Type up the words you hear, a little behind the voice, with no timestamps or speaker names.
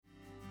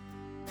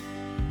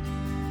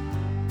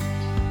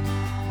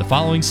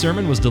following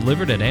sermon was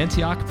delivered at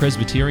Antioch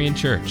Presbyterian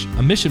Church,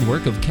 a mission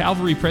work of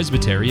Calvary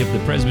Presbytery of the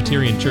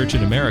Presbyterian Church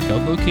in America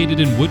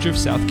located in Woodruff,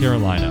 South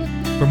Carolina.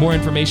 For more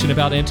information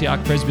about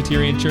Antioch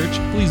Presbyterian Church,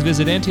 please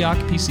visit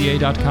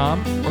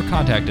antiochpca.com or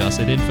contact us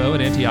at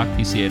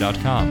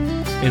info@antiochpca.com.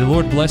 May the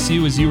Lord bless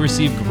you as you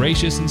receive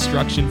gracious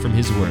instruction from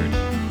His Word.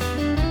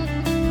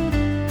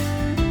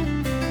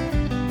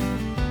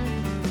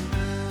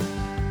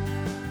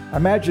 I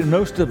imagine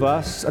most of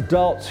us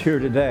adults here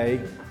today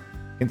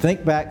can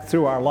think back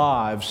through our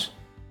lives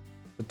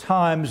the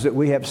times that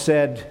we have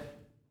said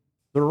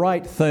the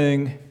right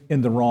thing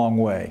in the wrong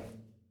way,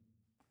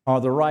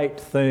 or the right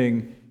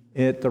thing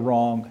at the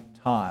wrong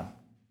time.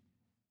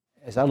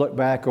 As I look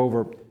back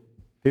over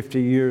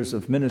 50 years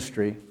of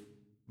ministry,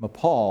 I'm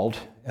appalled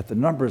at the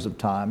numbers of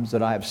times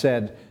that I have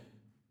said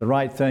the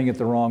right thing at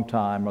the wrong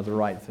time or the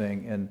right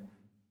thing in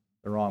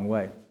the wrong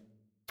way.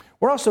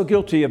 We're also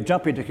guilty of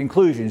jumping to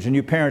conclusions, and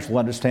you parents will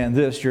understand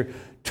this.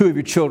 Two of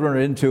your children are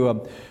into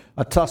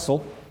a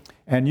tussle,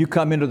 and you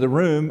come into the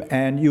room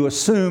and you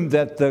assume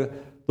that the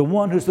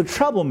one who's the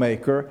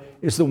troublemaker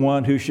is the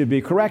one who should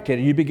be corrected,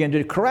 and you begin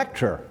to correct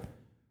her,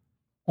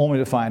 only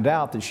to find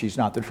out that she's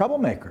not the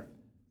troublemaker.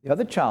 The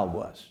other child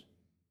was.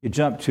 You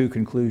jump to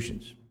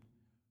conclusions.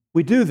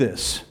 We do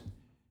this,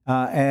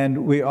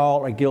 and we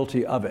all are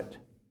guilty of it.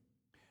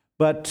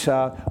 But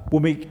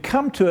when we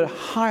come to a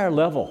higher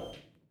level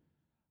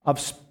of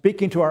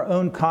speaking to our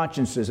own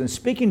consciences and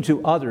speaking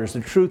to others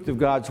the truth of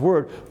God's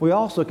Word, we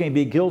also can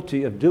be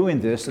guilty of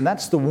doing this, and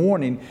that's the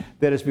warning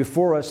that is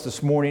before us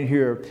this morning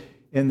here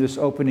in this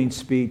opening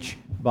speech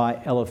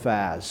by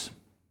Eliphaz.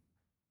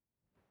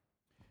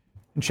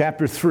 In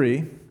chapter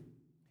 3,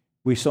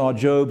 we saw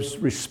Job's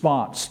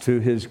response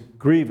to his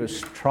grievous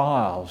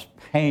trials,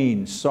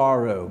 pain,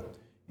 sorrow,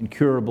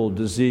 incurable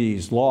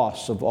disease,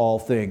 loss of all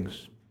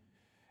things.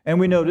 And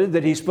we noted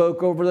that he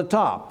spoke over the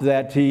top,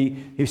 that he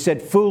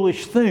said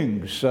foolish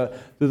things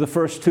through the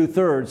first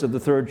two-thirds of the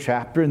third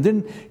chapter. And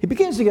then he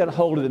begins to get a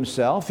hold of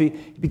himself. He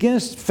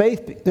begins,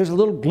 faith, there's a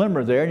little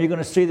glimmer there, and you're going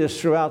to see this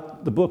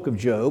throughout the book of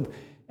Job.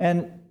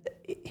 And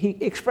he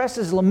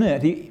expresses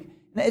lament.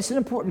 It's an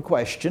important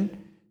question.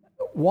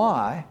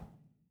 Why,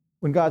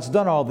 when God's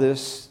done all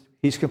this,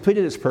 He's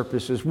completed His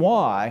purposes,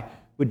 why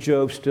would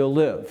Job still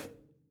live?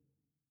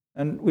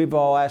 And we've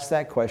all asked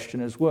that question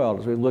as well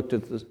as we looked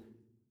at the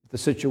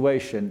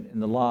situation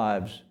in the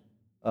lives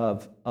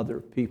of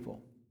other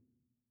people.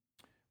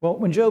 Well,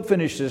 when Job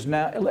finishes,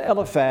 now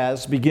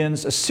Eliphaz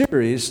begins a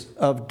series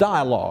of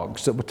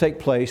dialogues that will take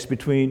place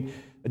between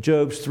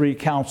Job's three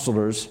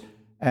counselors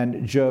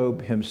and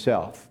Job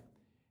himself.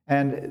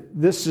 And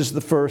this is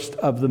the first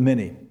of the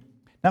many.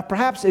 Now,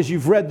 perhaps as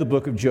you've read the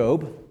book of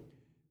Job,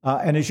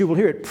 and as you will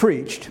hear it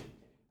preached,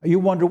 you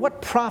wonder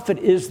what profit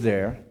is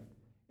there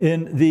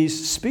in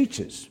these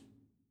speeches,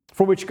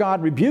 for which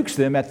God rebukes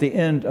them at the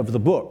end of the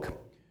book.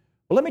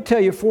 Well, let me tell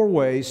you four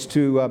ways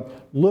to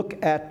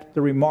look at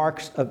the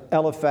remarks of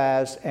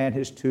Eliphaz and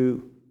his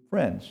two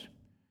friends.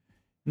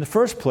 In the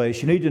first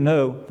place, you need to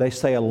know they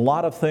say a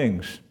lot of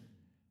things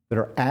that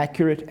are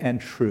accurate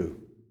and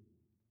true.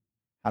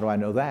 How do I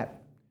know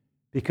that?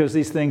 Because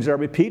these things are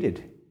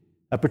repeated,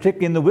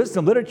 particularly in the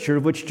wisdom literature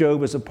of which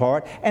Job is a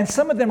part, and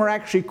some of them are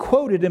actually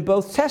quoted in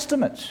both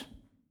testaments.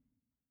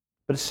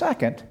 But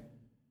second,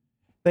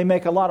 they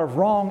make a lot of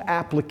wrong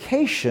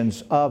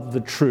applications of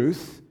the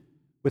truth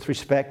with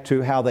respect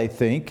to how they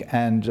think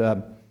and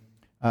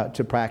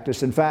to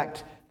practice. In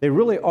fact, they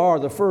really are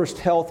the first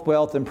health,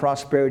 wealth, and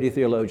prosperity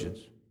theologians.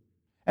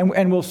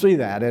 And we'll see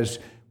that as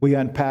we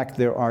unpack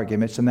their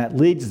arguments, and that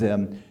leads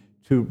them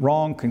to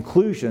wrong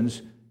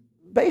conclusions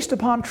based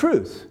upon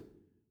truth,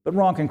 but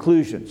wrong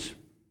conclusions.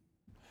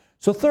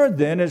 So third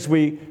then, as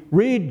we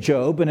read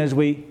Job and as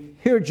we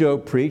hear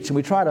Job preach and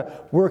we try to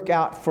work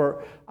out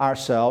for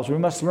ourselves, we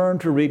must learn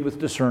to read with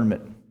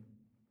discernment,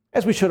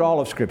 as we should all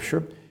of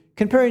Scripture,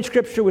 comparing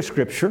Scripture with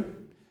Scripture.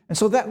 And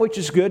so that which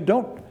is good,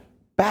 don't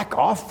back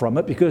off from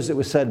it because it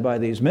was said by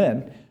these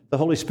men. The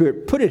Holy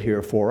Spirit put it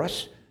here for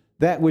us.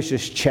 That which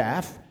is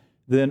chaff,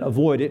 then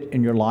avoid it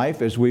in your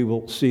life, as we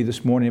will see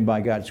this morning by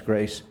God's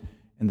grace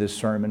in this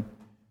sermon.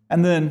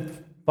 And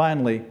then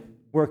finally,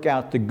 work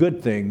out the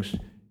good things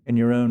in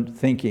your own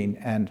thinking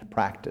and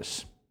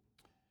practice.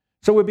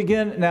 So we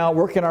begin now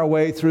working our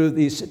way through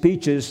these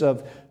speeches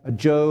of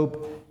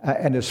Job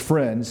and his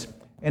friends.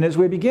 And as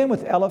we begin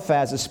with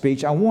Eliphaz's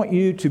speech, I want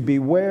you to be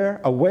aware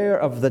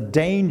of the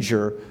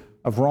danger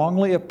of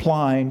wrongly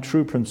applying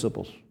true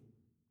principles.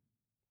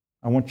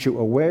 I want you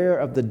aware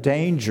of the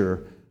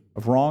danger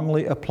of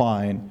wrongly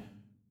applying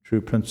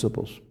true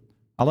principles.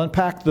 I'll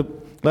unpack the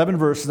 11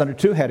 verses under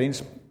two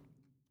headings: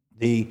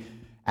 the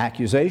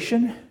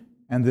accusation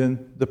and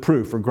then the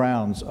proof or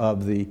grounds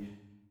of the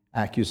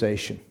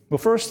accusation. Well,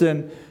 first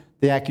then,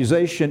 the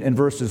accusation in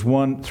verses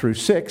 1 through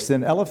 6.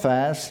 Then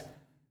Eliphaz,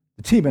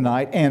 the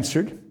Temanite,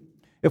 answered,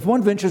 "If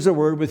one ventures a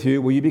word with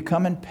you, will you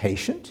become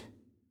impatient?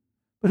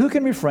 But who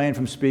can refrain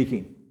from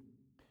speaking?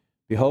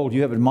 Behold,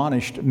 you have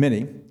admonished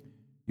many.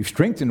 You've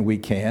strengthened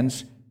weak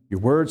hands. Your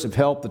words have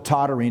helped the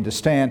tottering to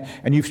stand,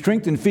 and you've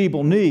strengthened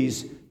feeble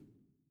knees.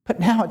 But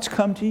now it's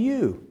come to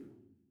you,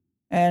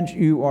 and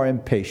you are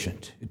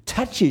impatient. It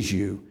touches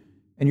you,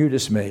 and you're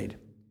dismayed.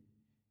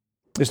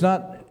 It's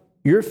not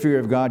your fear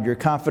of God, your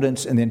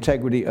confidence in the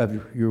integrity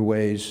of your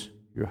ways,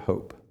 your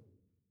hope.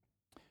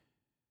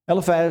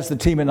 Eliphaz the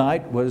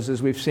Temanite was,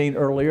 as we've seen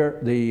earlier,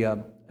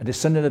 a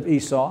descendant of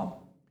Esau.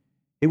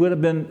 He would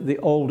have been the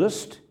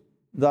oldest,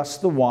 thus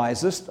the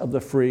wisest of the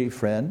three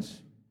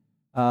friends.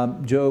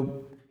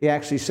 He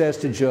actually says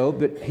to Job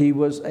that he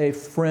was a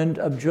friend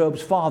of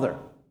Job's father.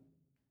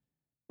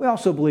 We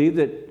also believe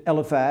that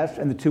Eliphaz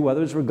and the two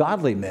others were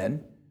godly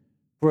men,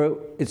 for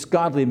it's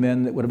godly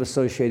men that would have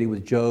associated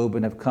with Job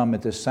and have come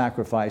at this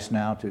sacrifice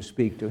now to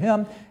speak to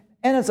him.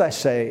 And as I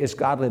say, it's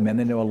godly men.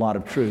 They know a lot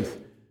of truth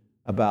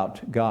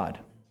about God.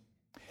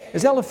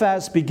 As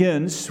Eliphaz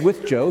begins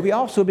with Job, he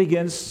also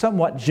begins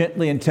somewhat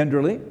gently and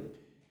tenderly.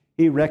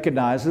 He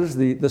recognizes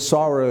the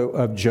sorrow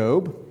of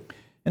Job.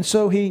 And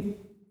so he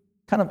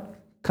kind of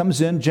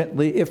comes in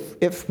gently.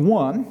 If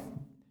one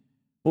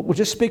will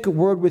just speak a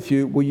word with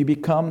you, will you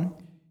become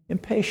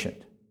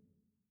impatient?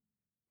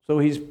 So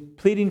he's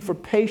pleading for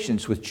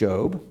patience with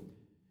Job.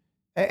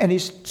 And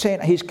he's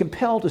saying he's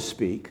compelled to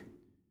speak.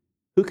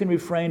 Who can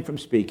refrain from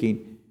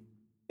speaking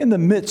in the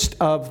midst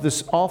of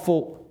this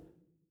awful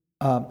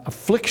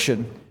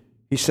affliction,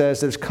 he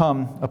says, that has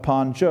come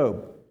upon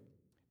Job?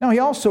 Now, he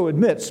also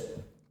admits,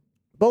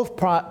 both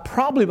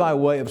probably by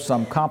way of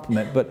some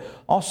compliment, but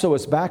also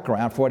as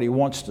background for what he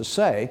wants to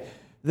say,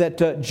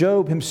 that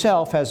Job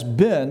himself has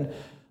been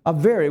a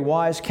very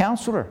wise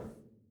counselor.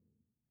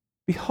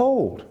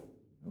 Behold,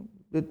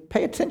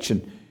 pay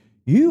attention,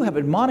 you have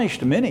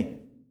admonished many.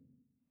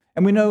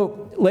 And we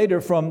know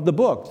later from the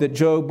book that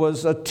Job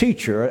was a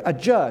teacher, a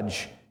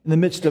judge in the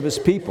midst of his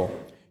people.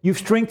 You've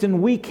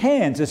strengthened weak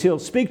hands, as he'll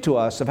speak to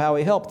us of how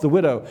he helped the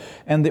widow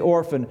and the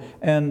orphan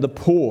and the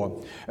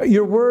poor.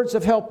 Your words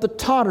have helped the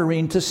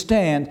tottering to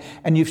stand,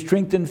 and you've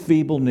strengthened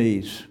feeble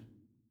knees.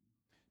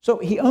 So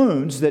he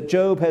owns that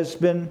Job has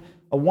been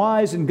a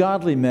wise and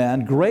godly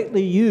man,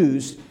 greatly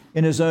used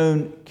in his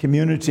own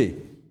community.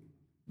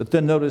 But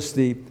then notice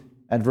the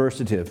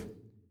adversative.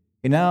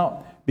 He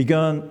now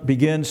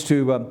begins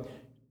to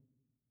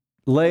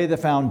lay the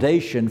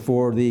foundation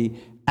for the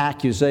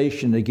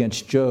accusation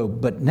against Job.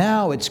 But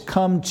now it's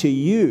come to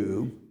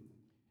you,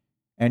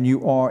 and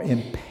you are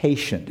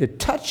impatient. It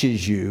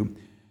touches you,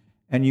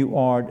 and you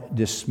are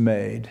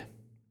dismayed.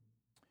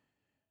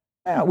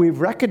 Now,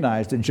 we've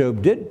recognized that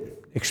Job did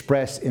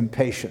express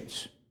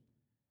impatience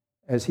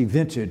as he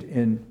vented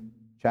in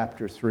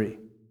chapter 3.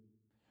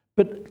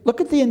 But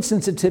look at the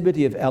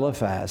insensitivity of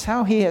Eliphaz,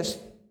 how he has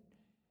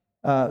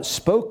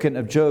spoken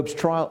of Job's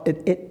trial.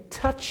 It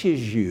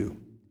touches you.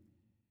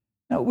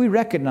 Now, we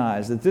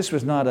recognize that this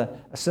was not a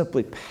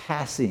simply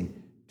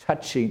passing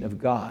touching of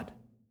God.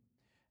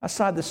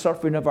 Outside the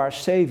suffering of our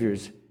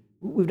Saviors,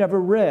 we've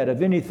never read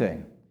of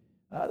anything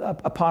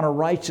upon a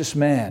righteous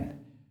man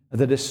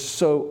that is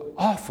so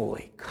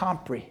awfully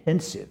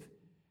comprehensive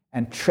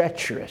and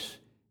treacherous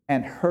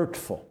and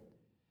hurtful.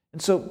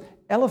 And so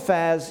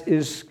Eliphaz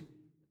is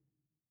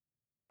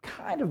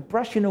kind of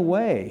brushing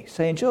away,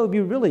 saying, Job,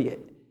 you're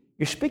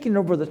speaking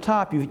over the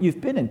top.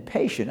 You've been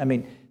impatient. I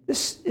mean,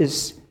 this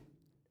is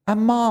a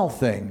mild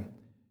thing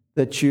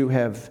that you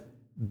have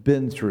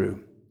been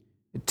through.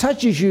 It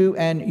touches you,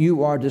 and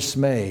you are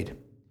dismayed.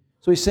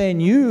 So he's saying,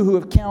 you who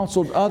have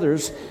counseled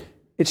others,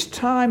 it's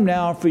time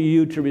now for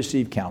you to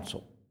receive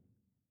counsel.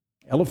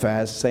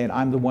 Eliphaz is saying,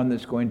 I'm the one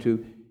that's going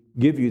to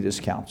give you this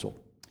counsel.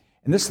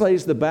 And this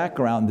lays the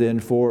background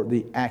then for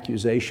the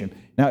accusation.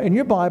 Now, in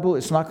your Bible,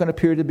 it's not going to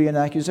appear to be an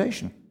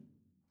accusation.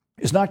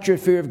 It's not your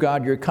fear of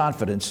God, your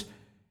confidence,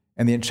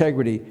 and the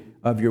integrity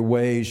of your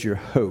ways, your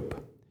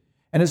hope.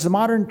 And as the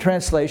modern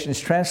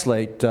translations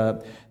translate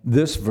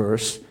this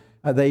verse,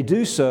 they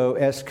do so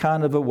as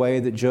kind of a way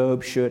that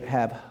Job should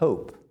have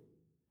hope.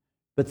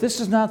 But this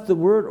is not the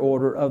word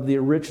order of the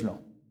original.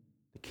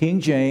 The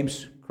King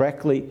James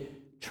correctly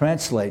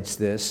translates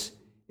this.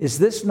 Is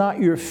this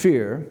not your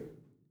fear,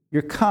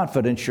 your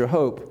confidence, your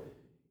hope,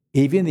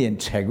 even the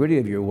integrity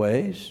of your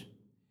ways?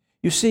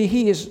 You see,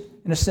 he is,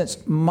 in a sense,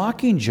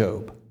 mocking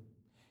Job.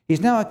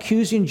 He's now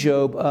accusing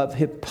Job of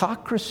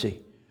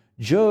hypocrisy.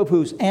 Job,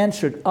 who's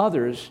answered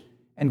others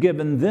and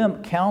given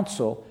them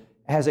counsel,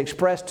 has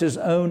expressed his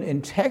own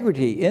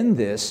integrity in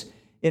this.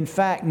 In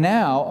fact,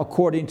 now,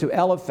 according to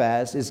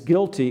Eliphaz, is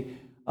guilty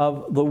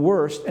of the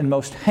worst and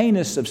most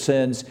heinous of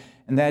sins,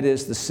 and that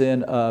is the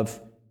sin of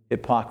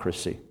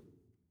hypocrisy.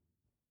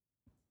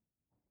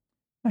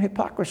 Now,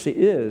 hypocrisy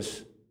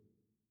is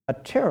a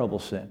terrible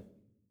sin.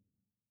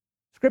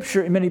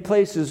 Scripture, in many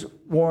places,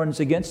 warns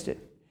against it.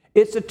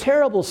 It's a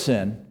terrible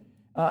sin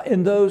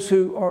in those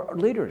who are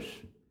leaders,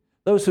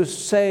 those who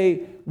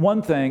say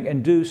one thing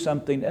and do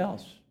something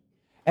else.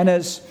 And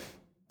as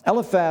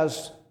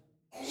Eliphaz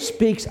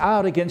speaks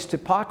out against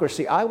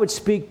hypocrisy, I would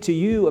speak to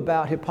you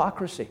about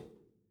hypocrisy.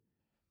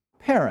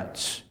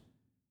 Parents,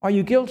 are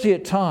you guilty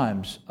at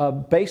times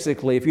of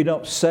basically, if you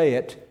don't say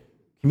it,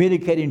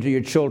 communicating to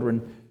your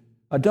children,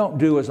 don't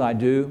do as I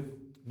do,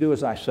 do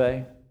as I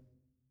say?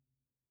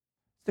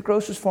 It's the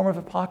grossest form of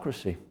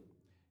hypocrisy.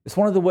 It's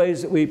one of the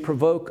ways that we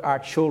provoke our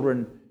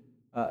children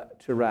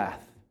to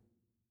wrath.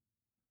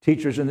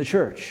 Teachers in the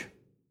church.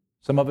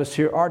 Some of us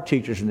here are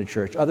teachers in the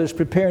church. Others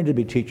preparing to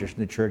be teachers in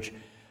the church.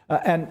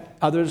 And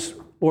others,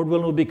 Lord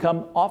willing, will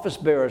become office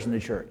bearers in the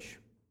church.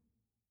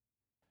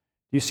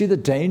 You see the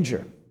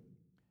danger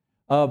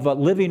of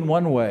living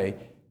one way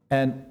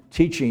and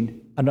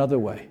teaching another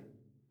way.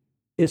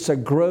 It's a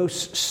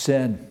gross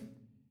sin.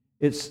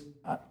 It's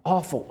an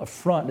awful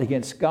affront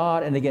against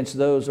God and against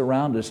those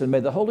around us. And may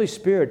the Holy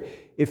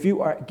Spirit, if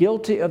you are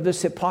guilty of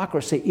this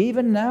hypocrisy,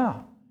 even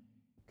now,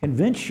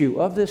 convince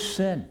you of this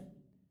sin,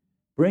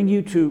 bring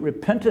you to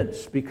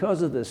repentance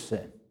because of this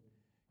sin,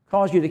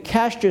 cause you to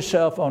cast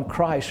yourself on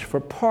Christ for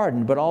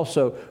pardon, but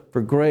also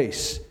for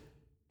grace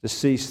to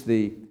cease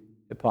the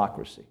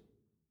hypocrisy.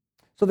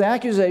 So the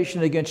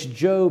accusation against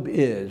Job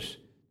is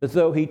that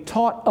though he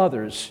taught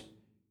others,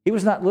 he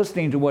was not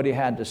listening to what he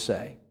had to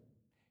say.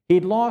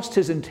 He'd lost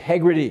his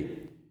integrity.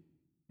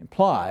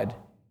 Implied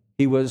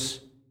he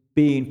was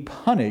being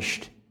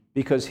punished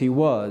because he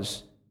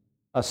was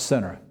a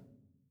sinner.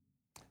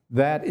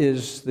 That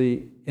is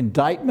the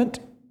indictment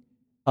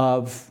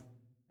of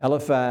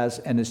Eliphaz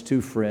and his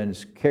two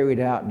friends carried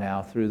out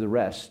now through the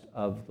rest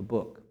of the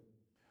book.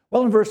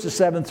 Well, in verses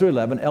 7 through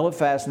 11,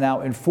 Eliphaz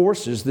now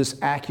enforces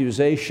this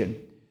accusation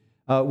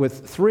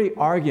with three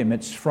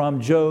arguments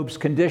from Job's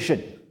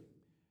condition.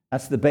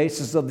 That's the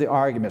basis of the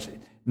arguments.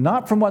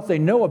 Not from what they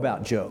know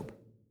about Job,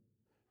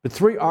 but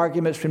three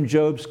arguments from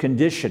Job's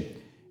condition.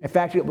 In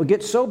fact, it will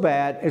get so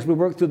bad as we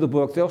work through the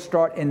book, they'll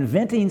start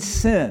inventing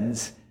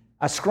sins,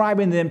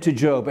 ascribing them to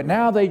Job. But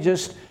now they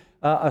just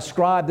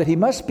ascribe that he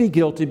must be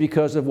guilty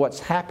because of what's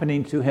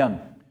happening to him.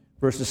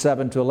 Verses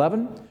 7 to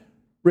 11.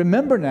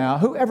 Remember now,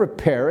 whoever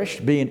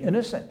perished being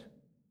innocent,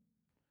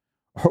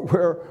 or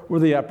where were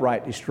the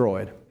upright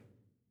destroyed?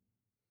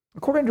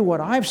 According to what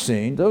I've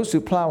seen, those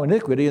who plow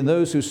iniquity and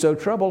those who sow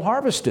trouble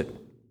harvest it.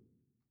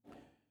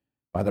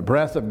 By the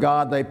breath of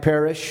God they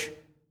perish.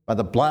 By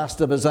the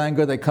blast of his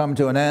anger they come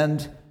to an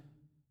end.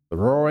 The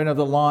roaring of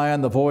the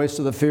lion, the voice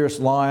of the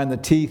fierce lion, the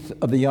teeth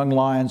of the young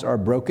lions are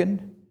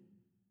broken.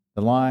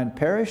 The lion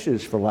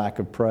perishes for lack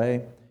of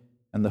prey,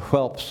 and the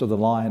whelps of the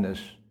lioness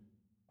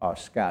are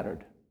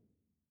scattered.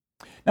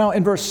 Now,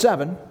 in verse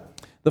 7,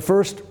 the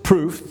first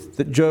proof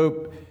that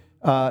Job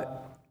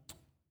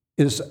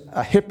is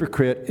a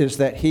hypocrite is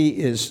that he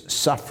is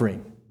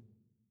suffering.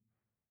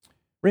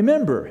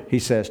 Remember, he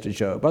says to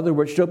Job. In other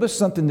words, Job, this is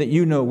something that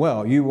you know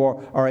well. You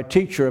are a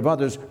teacher of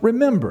others.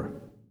 Remember,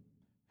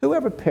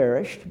 whoever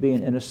perished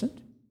being innocent,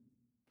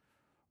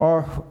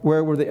 or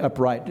where were the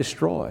upright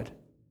destroyed?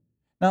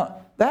 Now,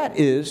 that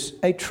is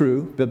a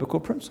true biblical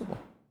principle.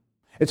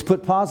 It's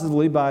put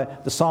positively by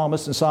the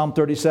psalmist in Psalm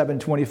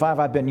 37:25.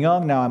 I've been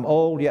young, now I'm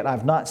old, yet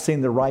I've not seen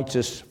the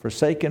righteous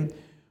forsaken,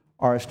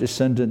 or his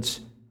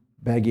descendants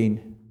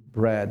begging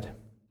bread.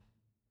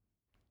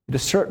 It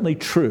is certainly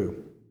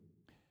true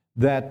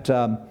that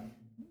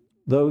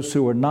those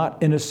who are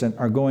not innocent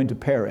are going to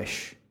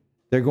perish.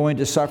 They're going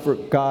to suffer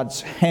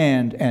God's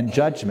hand and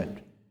judgment.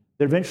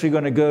 They're eventually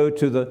going to go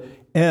to the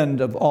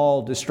end of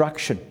all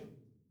destruction.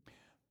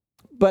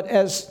 But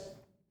as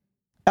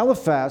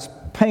Eliphaz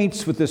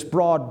paints with this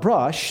broad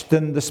brush,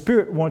 then the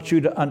Spirit wants you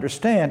to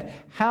understand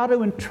how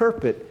to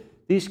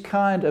interpret these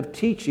kind of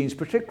teachings,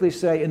 particularly,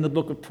 say, in the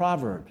book of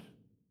Proverbs.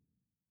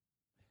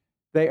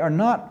 They are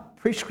not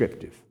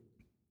prescriptive.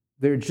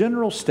 They're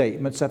general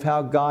statements of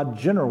how God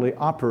generally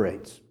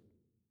operates,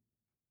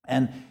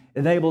 and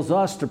enables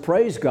us to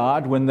praise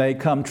God when they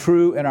come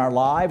true in our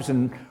lives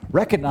and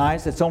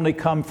recognize it's only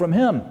come from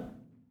Him.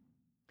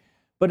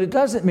 But it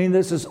doesn't mean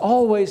this is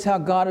always how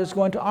God is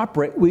going to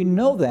operate. We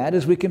know that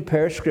as we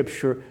compare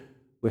Scripture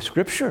with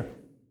Scripture.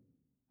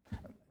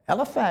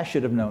 Eliphaz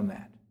should have known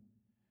that.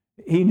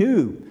 He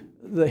knew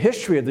the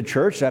history of the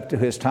church up to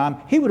his time.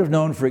 He would have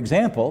known, for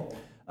example,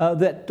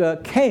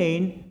 that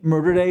Cain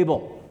murdered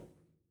Abel.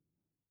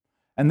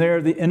 And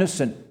there the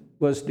innocent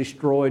was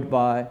destroyed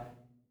by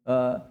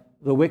the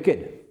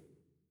wicked.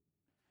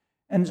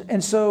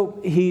 And so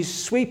he's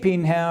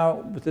sweeping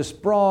how with this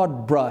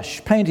broad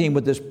brush, painting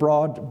with this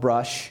broad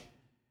brush,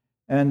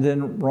 and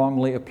then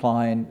wrongly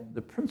applying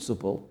the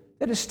principle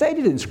that is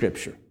stated in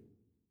Scripture.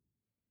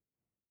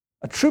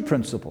 A true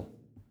principle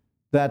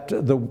that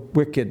the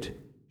wicked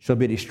shall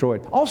be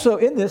destroyed. Also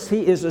in this,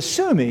 he is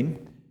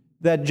assuming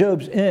that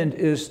Job's end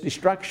is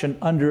destruction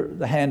under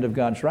the hand of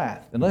God's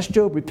wrath. Unless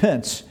Job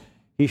repents,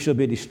 he shall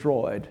be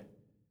destroyed.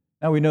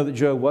 Now we know that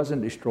Job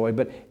wasn't destroyed,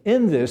 but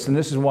in this, and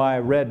this is why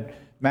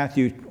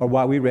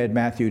we read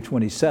Matthew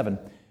 27,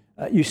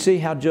 you see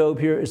how Job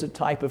here is a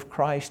type of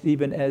Christ,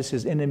 even as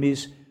his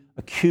enemies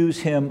accuse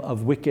him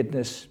of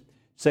wickedness,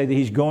 say that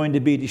he's going to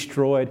be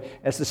destroyed,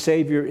 as the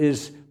Savior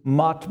is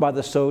mocked by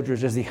the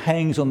soldiers as he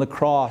hangs on the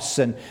cross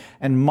and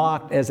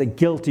mocked as a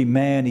guilty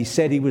man. He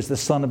said he was the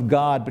Son of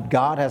God, but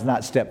God has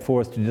not stepped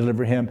forth to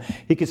deliver him.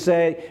 He could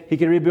say he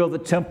could rebuild the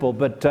temple,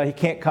 but he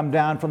can't come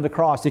down from the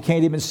cross. He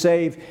can't even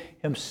save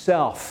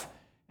himself.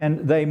 And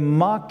they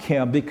mock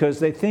him because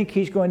they think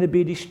he's going to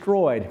be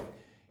destroyed.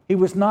 He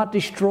was not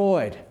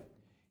destroyed.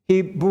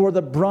 He bore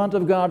the brunt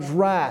of God's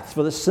wrath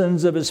for the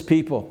sins of his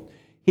people.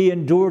 He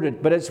endured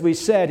it. But as we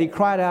said, he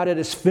cried out, "It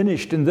is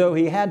finished." And though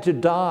he had to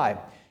die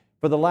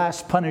for the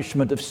last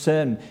punishment of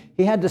sin,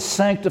 he had to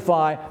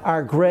sanctify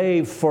our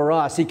grave for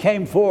us. He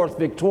came forth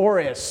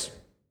victorious.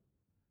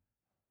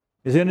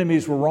 His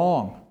enemies were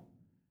wrong.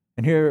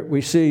 And here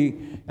we see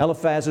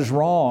Eliphaz is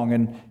wrong,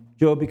 and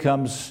Job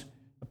becomes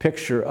a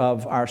picture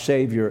of our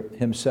Savior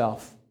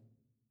himself.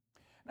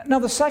 Now,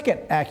 the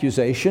second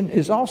accusation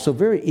is also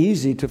very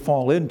easy to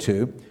fall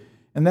into,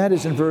 and that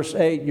is in verse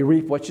 8, you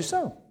reap what you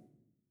sow.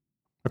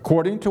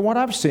 According to what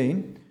I've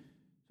seen,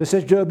 it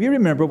says, Job, you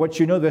remember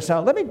what you know this.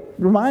 Now, let me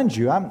remind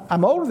you,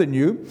 I'm older than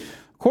you.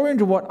 According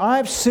to what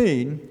I've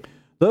seen,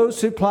 those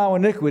who plow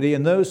iniquity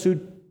and those who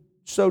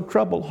sow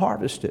trouble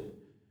harvest it.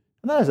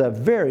 And that is a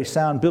very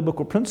sound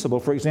biblical principle.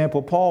 For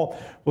example, Paul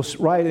will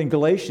write in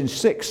Galatians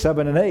 6,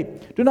 7, and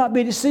 8, do not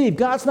be deceived.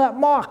 God's not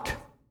mocked.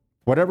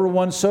 Whatever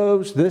one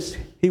sows, this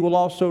he will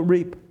also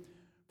reap.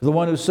 For the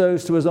one who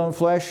sows to his own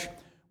flesh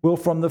will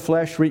from the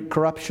flesh reap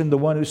corruption. The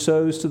one who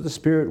sows to the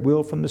Spirit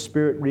will from the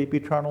Spirit reap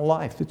eternal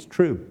life. It's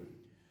true.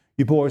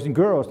 You boys and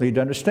girls need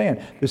to understand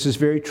this is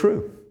very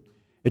true.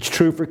 It's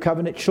true for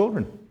covenant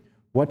children.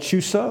 What you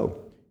sow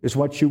is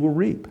what you will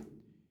reap.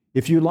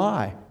 If you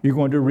lie, you're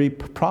going to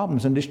reap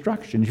problems and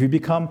destruction. If you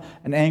become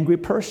an angry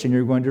person,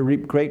 you're going to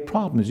reap great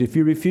problems. If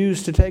you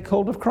refuse to take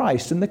hold of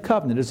Christ and the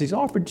covenant as he's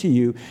offered to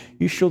you,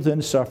 you shall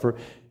then suffer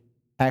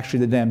actually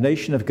the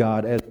damnation of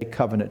God as a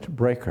covenant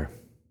breaker.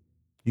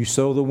 You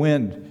sow the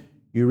wind,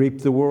 you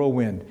reap the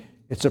whirlwind.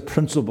 It's a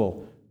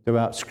principle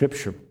throughout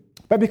Scripture.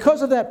 But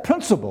because of that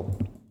principle,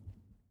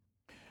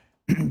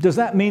 does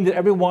that mean that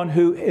everyone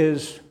who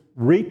is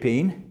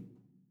reaping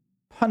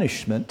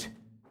punishment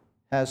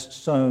has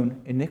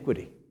sown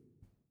iniquity?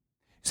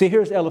 See,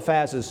 here's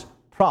Eliphaz's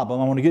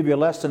problem. I want to give you a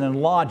lesson in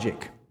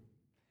logic.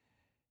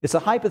 It's a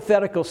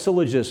hypothetical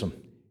syllogism.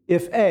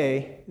 If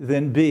A,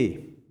 then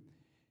B.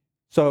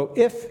 So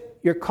if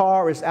your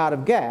car is out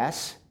of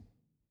gas,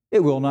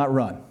 it will not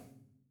run,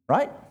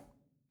 right?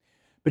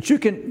 But you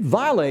can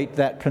violate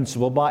that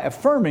principle by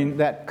affirming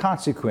that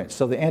consequence.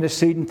 So the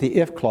antecedent, the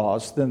if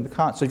clause, then the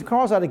consequence. So if your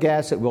car's out of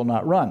gas, it will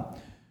not run.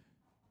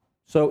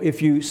 So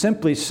if you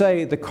simply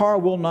say the car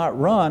will not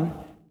run,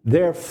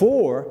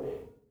 therefore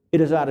it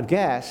is out of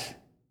gas,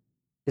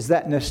 is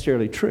that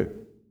necessarily true?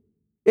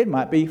 It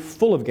might be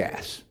full of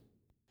gas.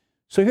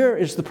 So here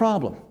is the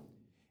problem.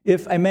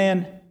 If a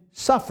man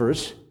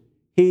suffers,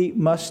 he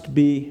must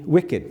be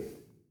wicked.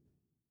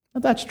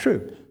 Now that's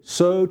true.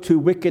 So to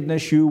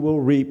wickedness you will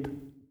reap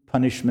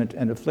punishment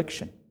and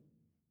affliction.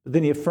 But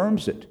then he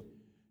affirms it.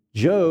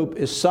 Job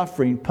is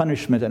suffering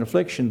punishment and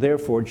affliction,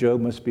 therefore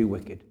Job must be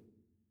wicked.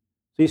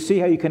 So you see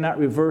how you cannot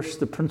reverse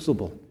the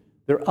principle.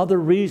 There are other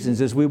reasons,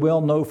 as we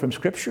well know from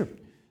Scripture,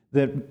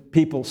 that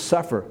people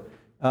suffer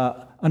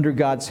under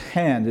God's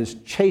hand as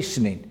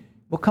chastening.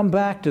 We'll come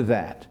back to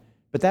that.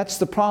 But that's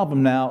the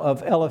problem now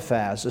of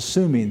Eliphaz,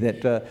 assuming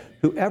that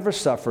whoever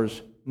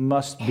suffers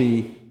must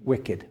be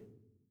wicked.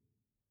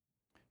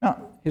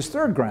 Now, his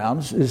third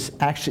grounds is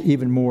actually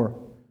even more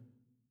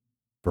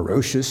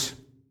ferocious.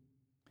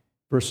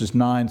 Verses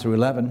 9 through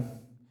 11.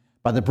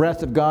 By the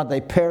breath of God they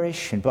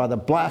perish, and by the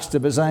blast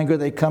of his anger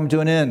they come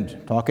to an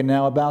end. Talking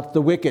now about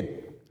the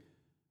wicked.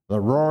 The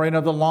roaring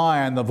of the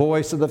lion, the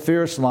voice of the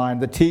fierce lion,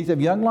 the teeth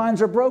of young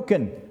lions are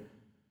broken.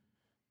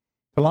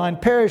 The lion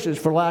perishes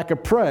for lack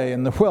of prey,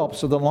 and the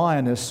whelps of the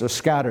lioness are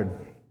scattered.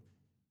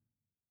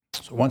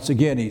 So once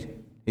again,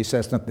 he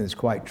says something that's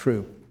quite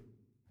true.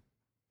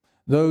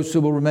 Those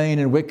who will remain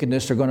in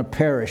wickedness are going to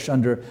perish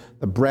under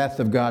the breath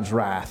of God's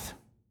wrath.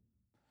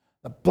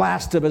 The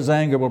blast of his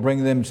anger will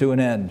bring them to an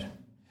end.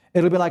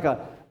 It'll be like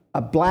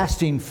a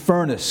blasting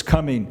furnace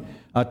coming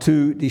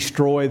to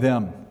destroy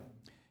them.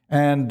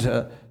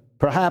 And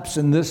perhaps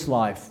in this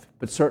life,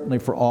 but certainly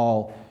for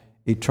all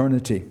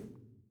eternity.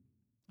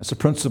 It's a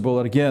principle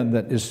that, again,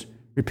 that is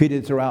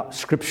repeated throughout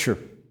Scripture.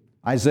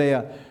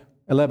 Isaiah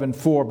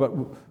 11:4,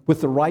 but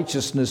with the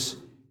righteous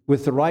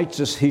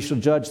he shall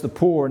judge the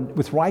poor, and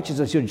with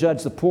righteousness he'll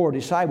judge the poor,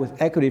 decide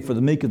with equity for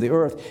the meek of the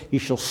earth. He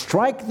shall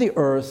strike the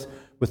earth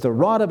with the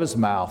rod of his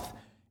mouth,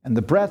 and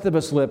the breath of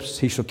his lips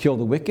he shall kill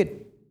the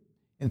wicked.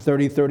 In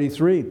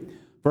 30:33,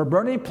 for a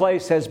burning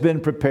place has been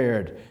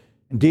prepared.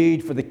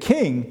 Indeed, for the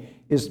king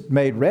is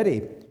made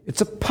ready. It's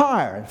a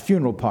pyre, a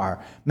funeral pyre,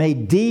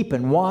 made deep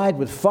and wide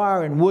with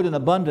fire and wood in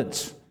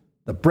abundance.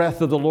 The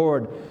breath of the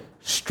Lord,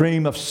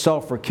 stream of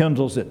sulfur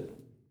kindles it.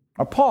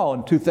 Or Paul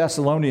in 2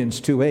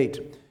 Thessalonians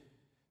 2:8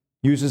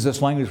 uses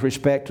this language with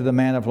respect to the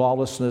man of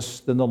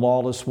lawlessness. Then the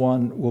lawless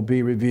one will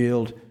be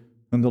revealed,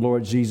 whom the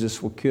Lord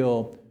Jesus will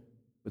kill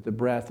with the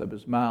breath of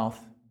his mouth.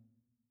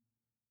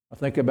 I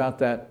think about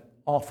that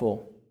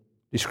awful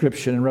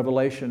description in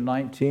Revelation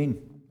 19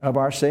 of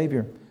our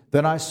Savior.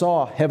 Then I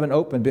saw heaven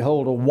open.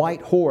 Behold, a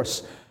white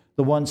horse.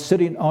 The one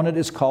sitting on it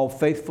is called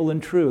Faithful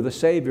and True. The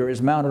Savior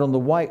is mounted on the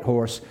white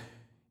horse.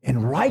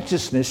 In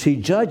righteousness he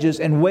judges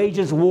and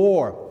wages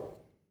war.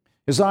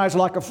 His eyes are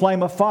like a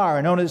flame of fire,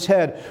 and on his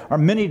head are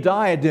many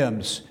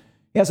diadems.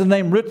 He has a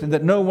name written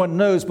that no one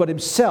knows but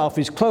himself.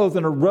 He's clothed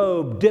in a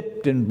robe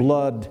dipped in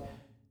blood.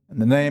 And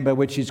the name by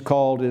which he's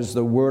called is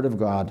the Word of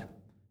God.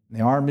 And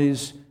the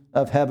armies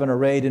of heaven,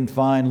 arrayed in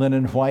fine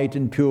linen, white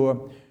and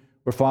pure,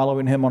 were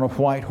following him on a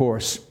white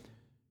horse.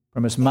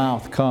 From his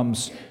mouth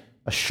comes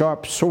a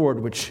sharp sword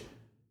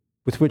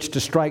with which to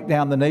strike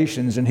down the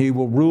nations, and he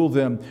will rule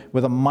them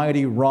with a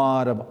mighty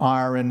rod of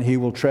iron. He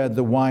will tread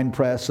the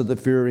winepress of the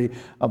fury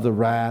of the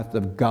wrath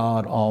of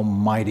God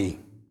Almighty.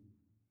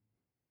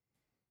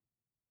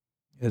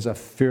 It is a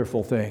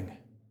fearful thing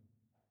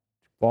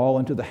to fall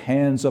into the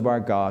hands of our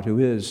God, who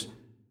is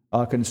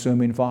a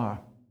consuming fire.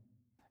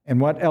 And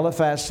what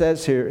Eliphaz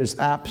says here is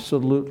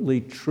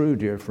absolutely true,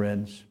 dear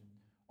friends.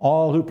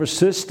 All who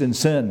persist in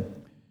sin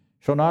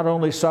shall not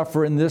only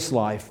suffer in this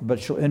life, but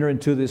shall enter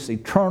into this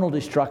eternal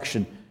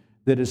destruction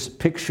that is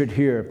pictured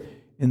here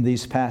in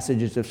these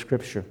passages of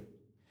Scripture.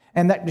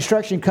 And that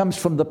destruction comes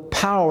from the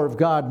power of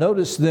God.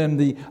 Notice then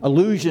the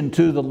allusion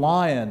to the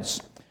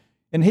lions.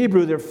 In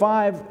Hebrew, there are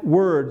 5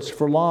 words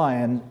for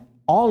lion.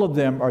 All of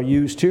them are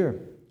used here.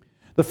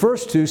 The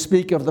first 2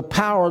 speak of the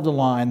power of the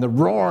lion, the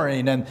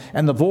roaring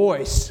and the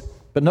voice.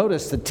 But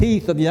notice the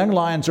teeth of the young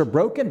lions are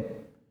broken.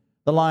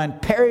 The lion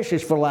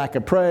perishes for lack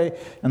of prey,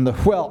 and the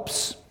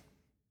whelps,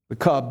 the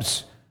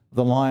cubs of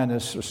the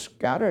lioness, are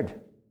scattered.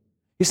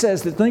 He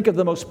says that think of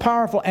the most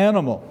powerful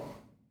animal.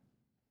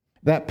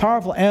 That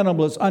powerful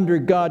animal is under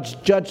God's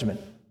judgment.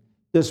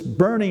 This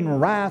burning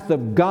wrath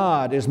of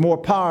God is more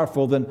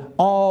powerful than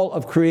all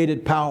of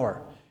created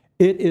power.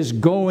 It is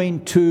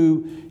going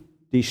to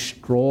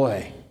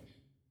destroy.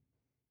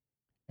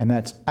 And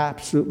that's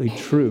absolutely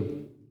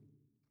true.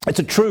 It's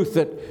a truth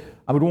that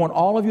I would want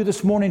all of you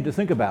this morning to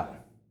think about.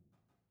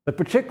 But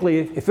particularly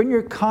if in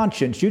your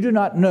conscience you do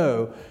not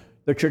know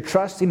that you're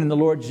trusting in the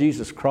Lord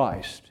Jesus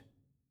Christ.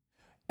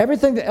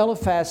 Everything that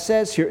Eliphaz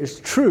says here is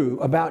true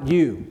about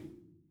you.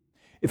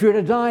 If you're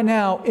to die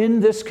now in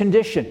this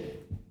condition,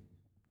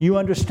 you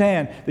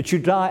understand that you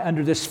die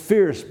under this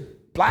fierce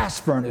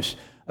blast furnace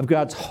of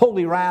God's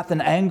holy wrath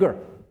and anger.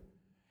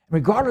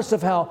 Regardless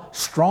of how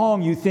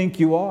strong you think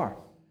you are,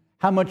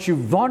 how much you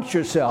vaunt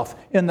yourself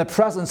in the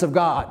presence of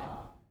God,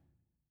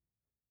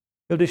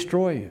 He'll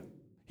destroy you.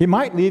 He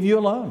might leave you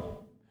alone.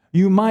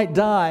 You might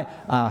die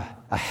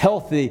a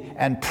healthy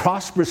and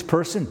prosperous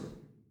person.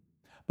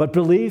 But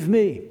believe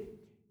me,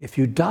 if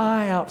you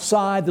die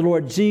outside the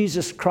Lord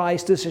Jesus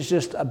Christ, this is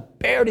just a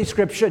bare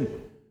description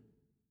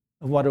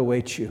of what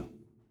awaits you.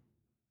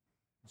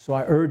 So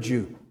I urge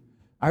you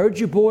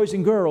boys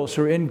and girls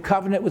who are in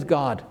covenant with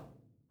God,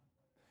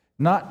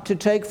 not to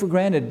take for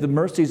granted the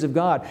mercies of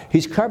God.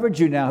 He's covered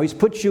you now. He's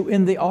put you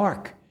in the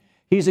ark.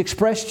 He's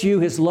expressed to you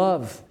His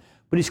love.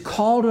 But He's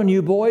called on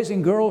you, boys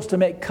and girls, to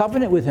make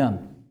covenant with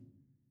Him.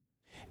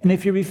 And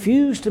if you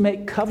refuse to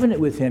make covenant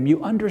with Him,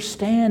 you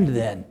understand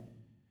then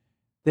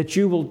that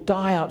you will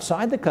die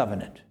outside the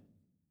covenant.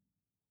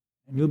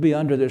 And you'll be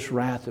under this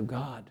wrath of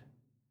God.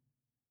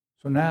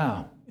 So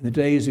now, in the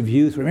days of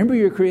youth, remember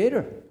your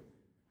Creator.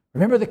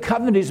 Remember the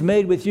covenant He's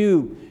made with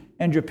you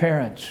and your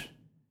parents.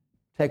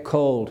 Take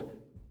hold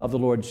of the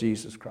Lord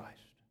Jesus Christ.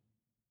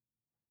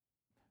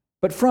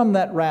 But from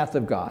that wrath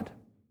of God,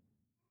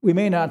 we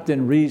may not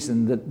then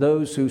reason that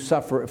those who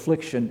suffer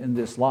affliction in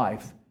this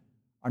life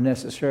are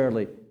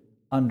necessarily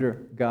under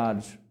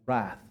God's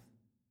wrath.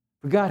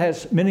 For God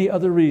has many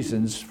other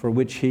reasons for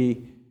which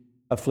He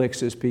afflicts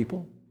His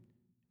people,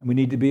 and we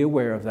need to be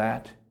aware of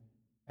that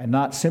and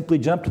not simply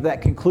jump to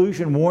that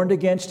conclusion warned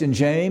against in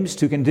James,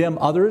 to condemn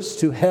others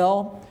to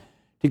hell,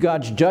 to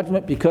God's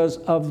judgment because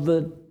of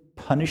the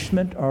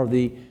punishment or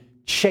the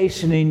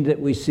chastening that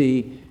we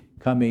see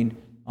coming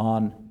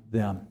on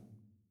them.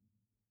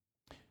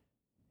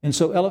 And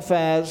so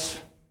Eliphaz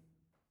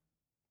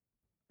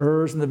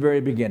errs in the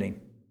very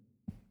beginning.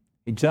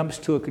 He jumps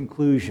to a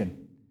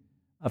conclusion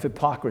of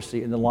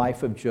hypocrisy in the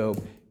life of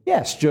Job.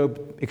 Yes,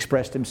 Job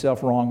expressed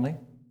himself wrongly.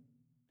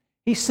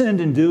 He sinned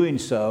in doing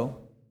so,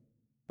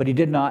 but he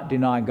did not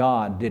deny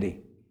God, did he?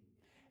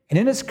 And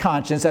in his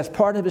conscience, as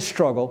part of his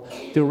struggle,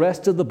 the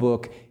rest of the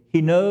book,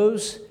 he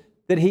knows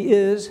that he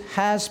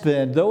has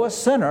been, though a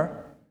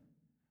sinner,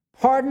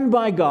 pardoned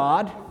by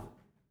God.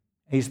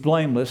 He's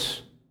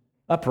blameless,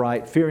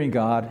 upright, fearing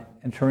God,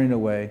 and turning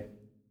away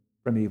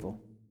from evil.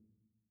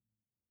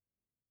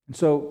 And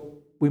so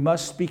we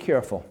must be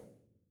careful.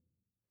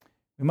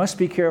 We must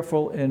be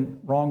careful in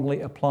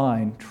wrongly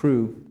applying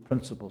true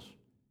principles.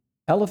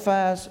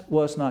 Eliphaz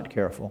was not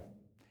careful.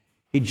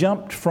 He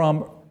jumped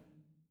from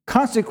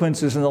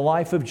consequences in the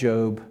life of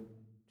Job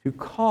to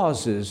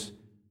causes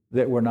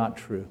that were not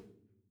true.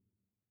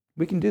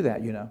 We can do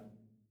that, you know.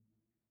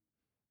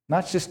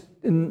 Not just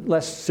in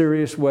less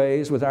serious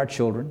ways with our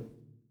children,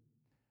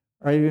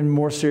 or even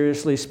more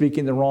seriously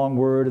speaking the wrong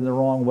word in the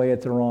wrong way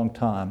at the wrong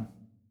time.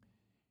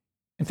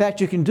 In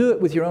fact, you can do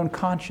it with your own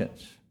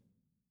conscience.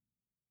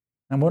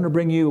 I want to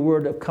bring you a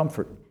word of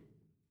comfort.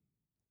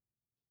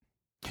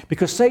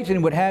 Because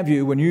Satan would have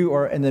you when you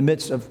are in the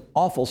midst of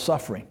awful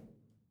suffering.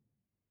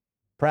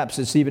 Perhaps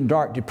it's even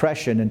dark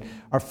depression and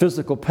our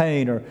physical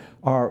pain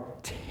are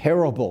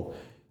terrible.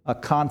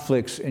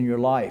 conflicts in your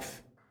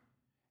life.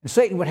 And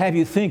Satan would have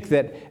you think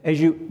that as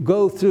you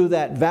go through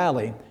that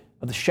valley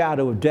of the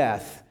shadow of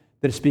death,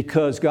 that it's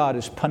because God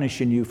is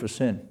punishing you for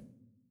sin.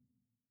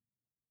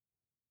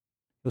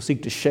 He'll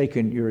seek to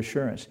shaken your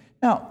assurance.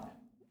 Now,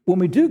 when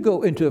we do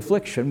go into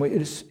affliction,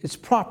 it's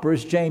proper,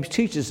 as James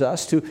teaches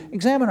us, to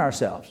examine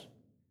ourselves.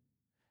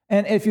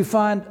 And if you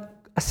find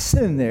a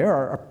sin there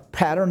or a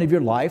pattern of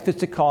your life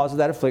that's the cause of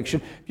that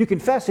affliction, if you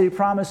confess it, he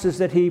promises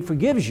that he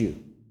forgives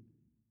you.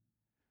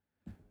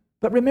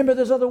 But remember,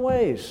 there's other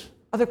ways,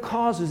 other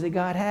causes that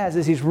God has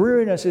as he's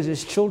rearing us as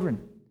his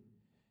children,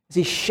 as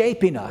he's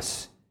shaping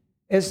us.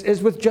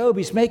 As with Job,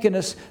 he's making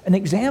us an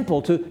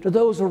example to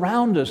those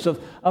around us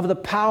of the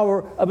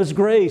power of his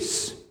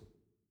grace.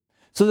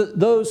 So that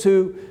those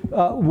who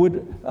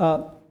would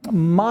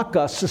mock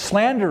us, to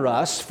slander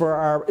us for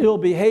our ill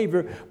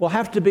behavior, will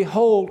have to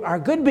behold our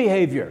good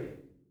behavior.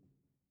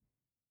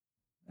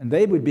 And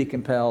they would be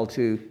compelled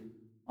to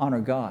honor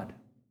God.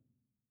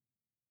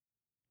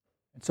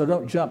 And so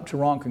don't jump to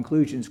wrong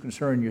conclusions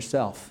concerning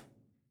yourself.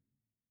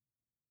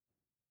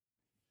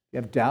 If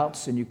you have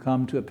doubts and you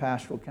come to a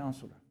pastoral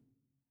counselor,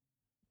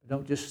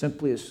 don't just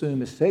simply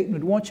assume, as Satan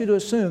would want you to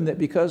assume, that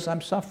because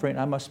I'm suffering,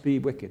 I must be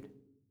wicked.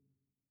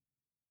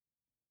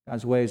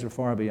 God's ways are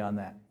far beyond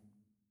that.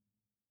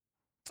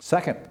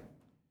 Second,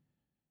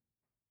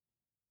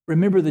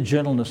 remember the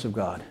gentleness of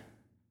God.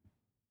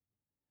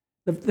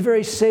 The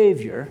very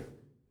Savior,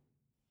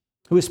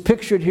 who is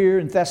pictured here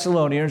in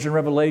Thessalonians and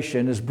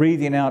Revelation as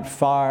breathing out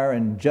fire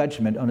and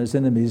judgment on his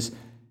enemies,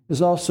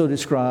 is also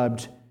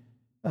described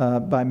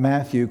by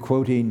Matthew,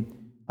 quoting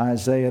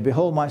Isaiah,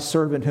 "Behold my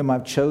servant whom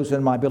I've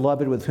chosen, my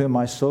beloved with whom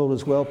my soul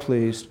is well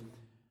pleased.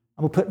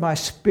 I will put my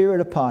spirit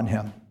upon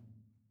him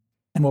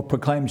and will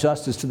proclaim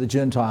justice to the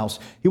Gentiles.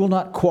 He will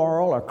not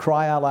quarrel or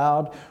cry out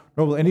loud,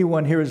 nor will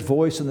anyone hear his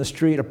voice in the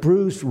street. A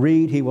bruised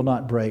reed he will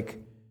not break.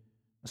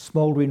 A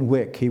smoldering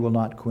wick he will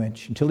not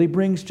quench, until he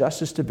brings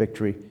justice to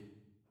victory.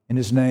 In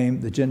his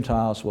name the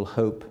Gentiles will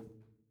hope."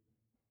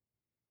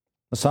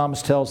 The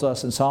psalmist tells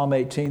us in Psalm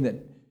 18 that,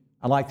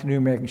 I like the New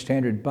American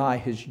Standard, by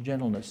his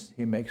gentleness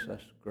he makes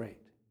us great.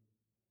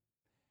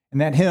 And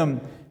that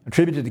hymn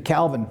attributed to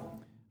Calvin,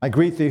 "I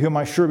greet thee, who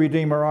my sure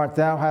Redeemer art.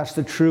 Thou hast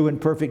the true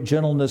and perfect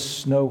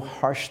gentleness. No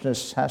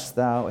harshness hast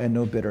thou, and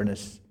no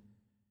bitterness.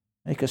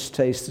 Make us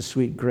taste the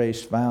sweet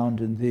grace found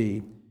in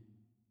thee,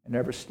 and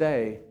ever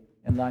stay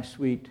in thy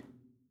sweet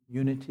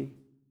unity."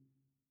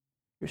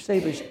 Your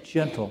Savior's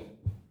gentle.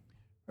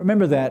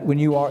 Remember that when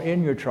you are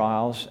in your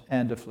trials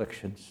and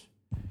afflictions.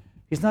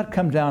 He's not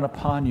come down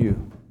upon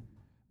you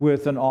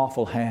with an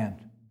awful hand.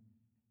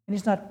 And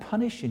he's not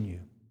punishing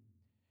you.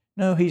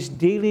 No, he's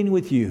dealing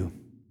with you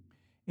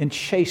in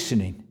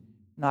chastening,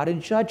 not in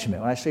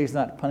judgment. When I say he's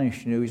not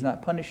punishing you, he's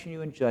not punishing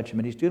you in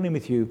judgment. He's dealing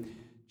with you,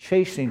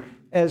 chastening,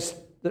 as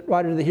the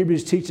writer of the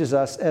Hebrews teaches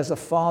us, as a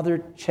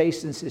father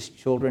chastens his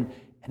children,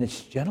 and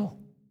it's gentle.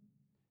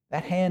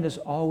 That hand is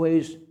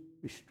always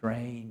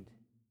restrained,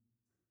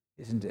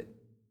 isn't it?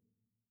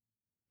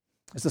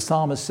 As the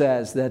psalmist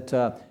says,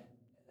 that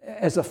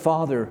as a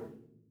father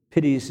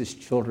pities his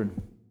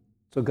children,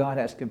 so God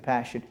has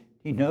compassion.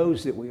 He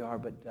knows that we are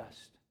but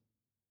dust.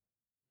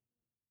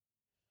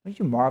 Don't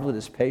you marvel at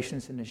his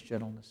patience and his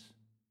gentleness?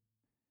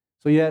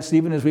 So yes,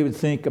 even as we would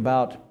think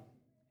about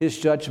his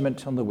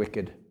judgment on the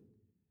wicked,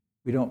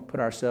 we don't put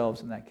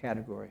ourselves in that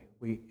category.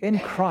 In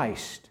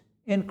Christ,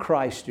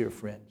 dear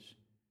friends,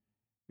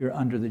 you're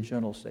under the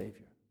gentle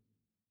Savior.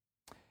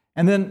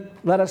 And then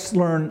let us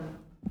learn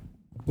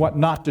what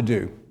not to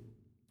do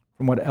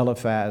from what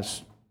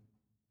Eliphaz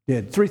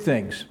did. 3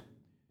 things.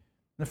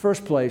 In the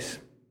first place,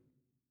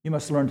 you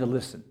must learn to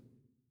listen.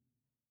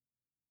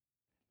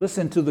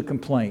 Listen to the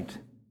complaint.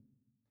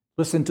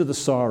 Listen to the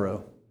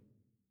sorrow.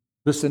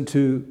 Listen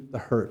to the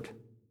hurt.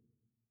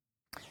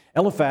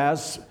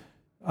 Eliphaz,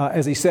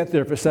 as he sat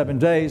there for 7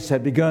 days,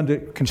 had begun to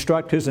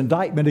construct his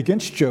indictment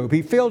against Job.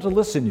 He failed to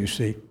listen, you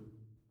see.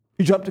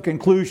 He jumped to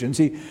conclusions.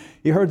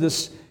 He heard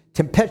this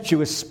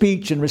tempestuous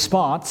speech in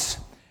response,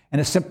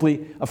 and it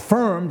simply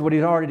affirmed what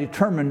he'd already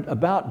determined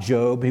about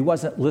Job. He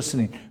wasn't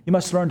listening. You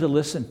must learn to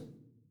listen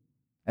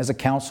as a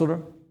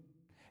counselor,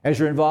 as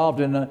you're involved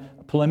in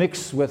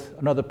polemics with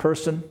another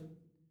person.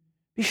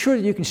 Be sure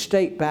that you can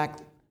state back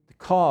the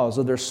cause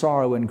of their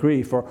sorrow and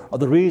grief, or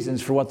the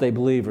reasons for what they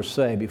believe or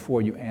say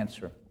before you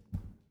answer.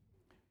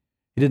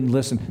 He didn't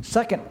listen.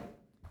 Second,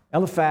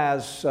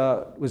 Eliphaz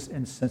was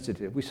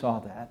insensitive. We saw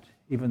that,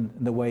 even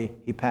in the way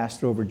he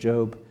passed over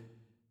Job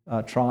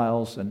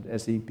trials, and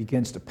as he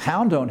begins to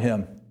pound on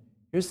him.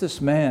 Here's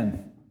this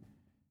man.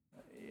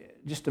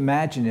 Just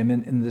imagine him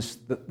in this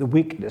the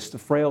weakness, the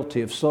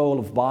frailty of soul,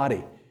 of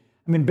body.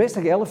 I mean,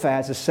 basically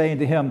Eliphaz is saying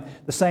to him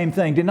the same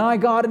thing: deny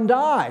God and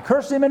die,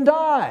 curse him and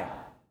die.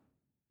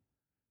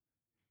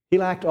 He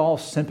lacked all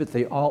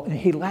sympathy,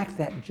 he lacked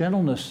that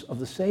gentleness of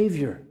the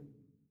Savior.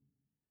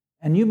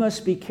 And you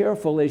must be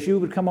careful as you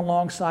would come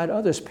alongside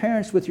others,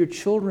 parents with your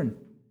children.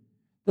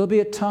 There'll be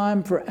a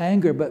time for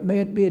anger, but may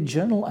it be a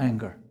gentle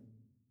anger.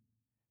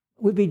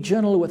 we be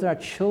gentle with our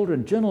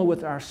children, gentle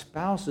with our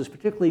spouses,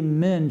 particularly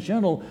men,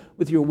 gentle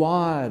with your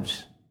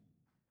wives,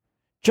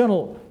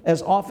 gentle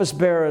as office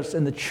bearers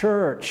in the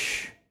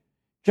church,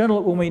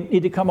 gentle when we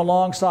need to come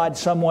alongside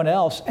someone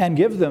else and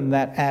give them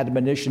that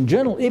admonition,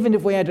 gentle even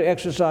if we had to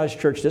exercise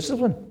church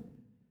discipline.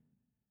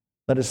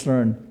 Let us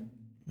learn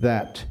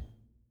that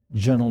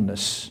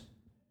gentleness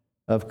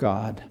of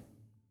God.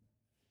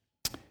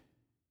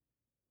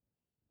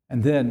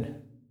 And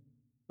then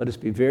let us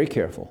be very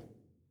careful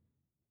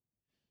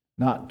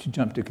not to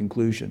jump to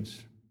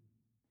conclusions.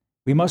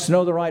 We must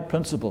know the right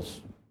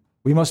principles.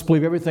 We must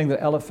believe everything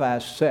that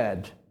Eliphaz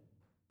said.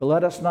 But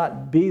let us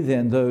not be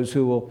then those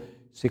who will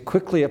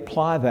quickly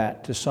apply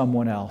that to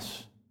someone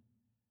else.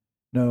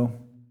 No,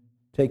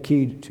 take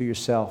heed to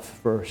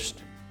yourself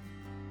first.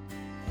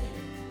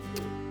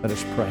 Let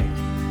us pray.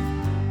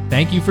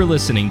 Thank you for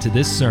listening to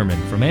this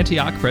sermon from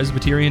Antioch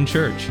Presbyterian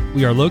Church.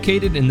 We are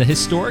located in the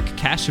historic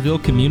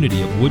Cashville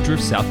community of Woodruff,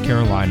 South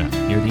Carolina,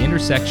 near the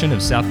intersection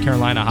of South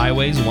Carolina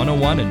Highways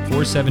 101 and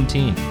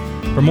 417.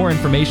 For more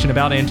information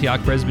about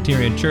Antioch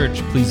Presbyterian Church,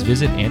 please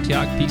visit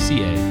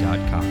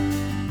antiochpca.com.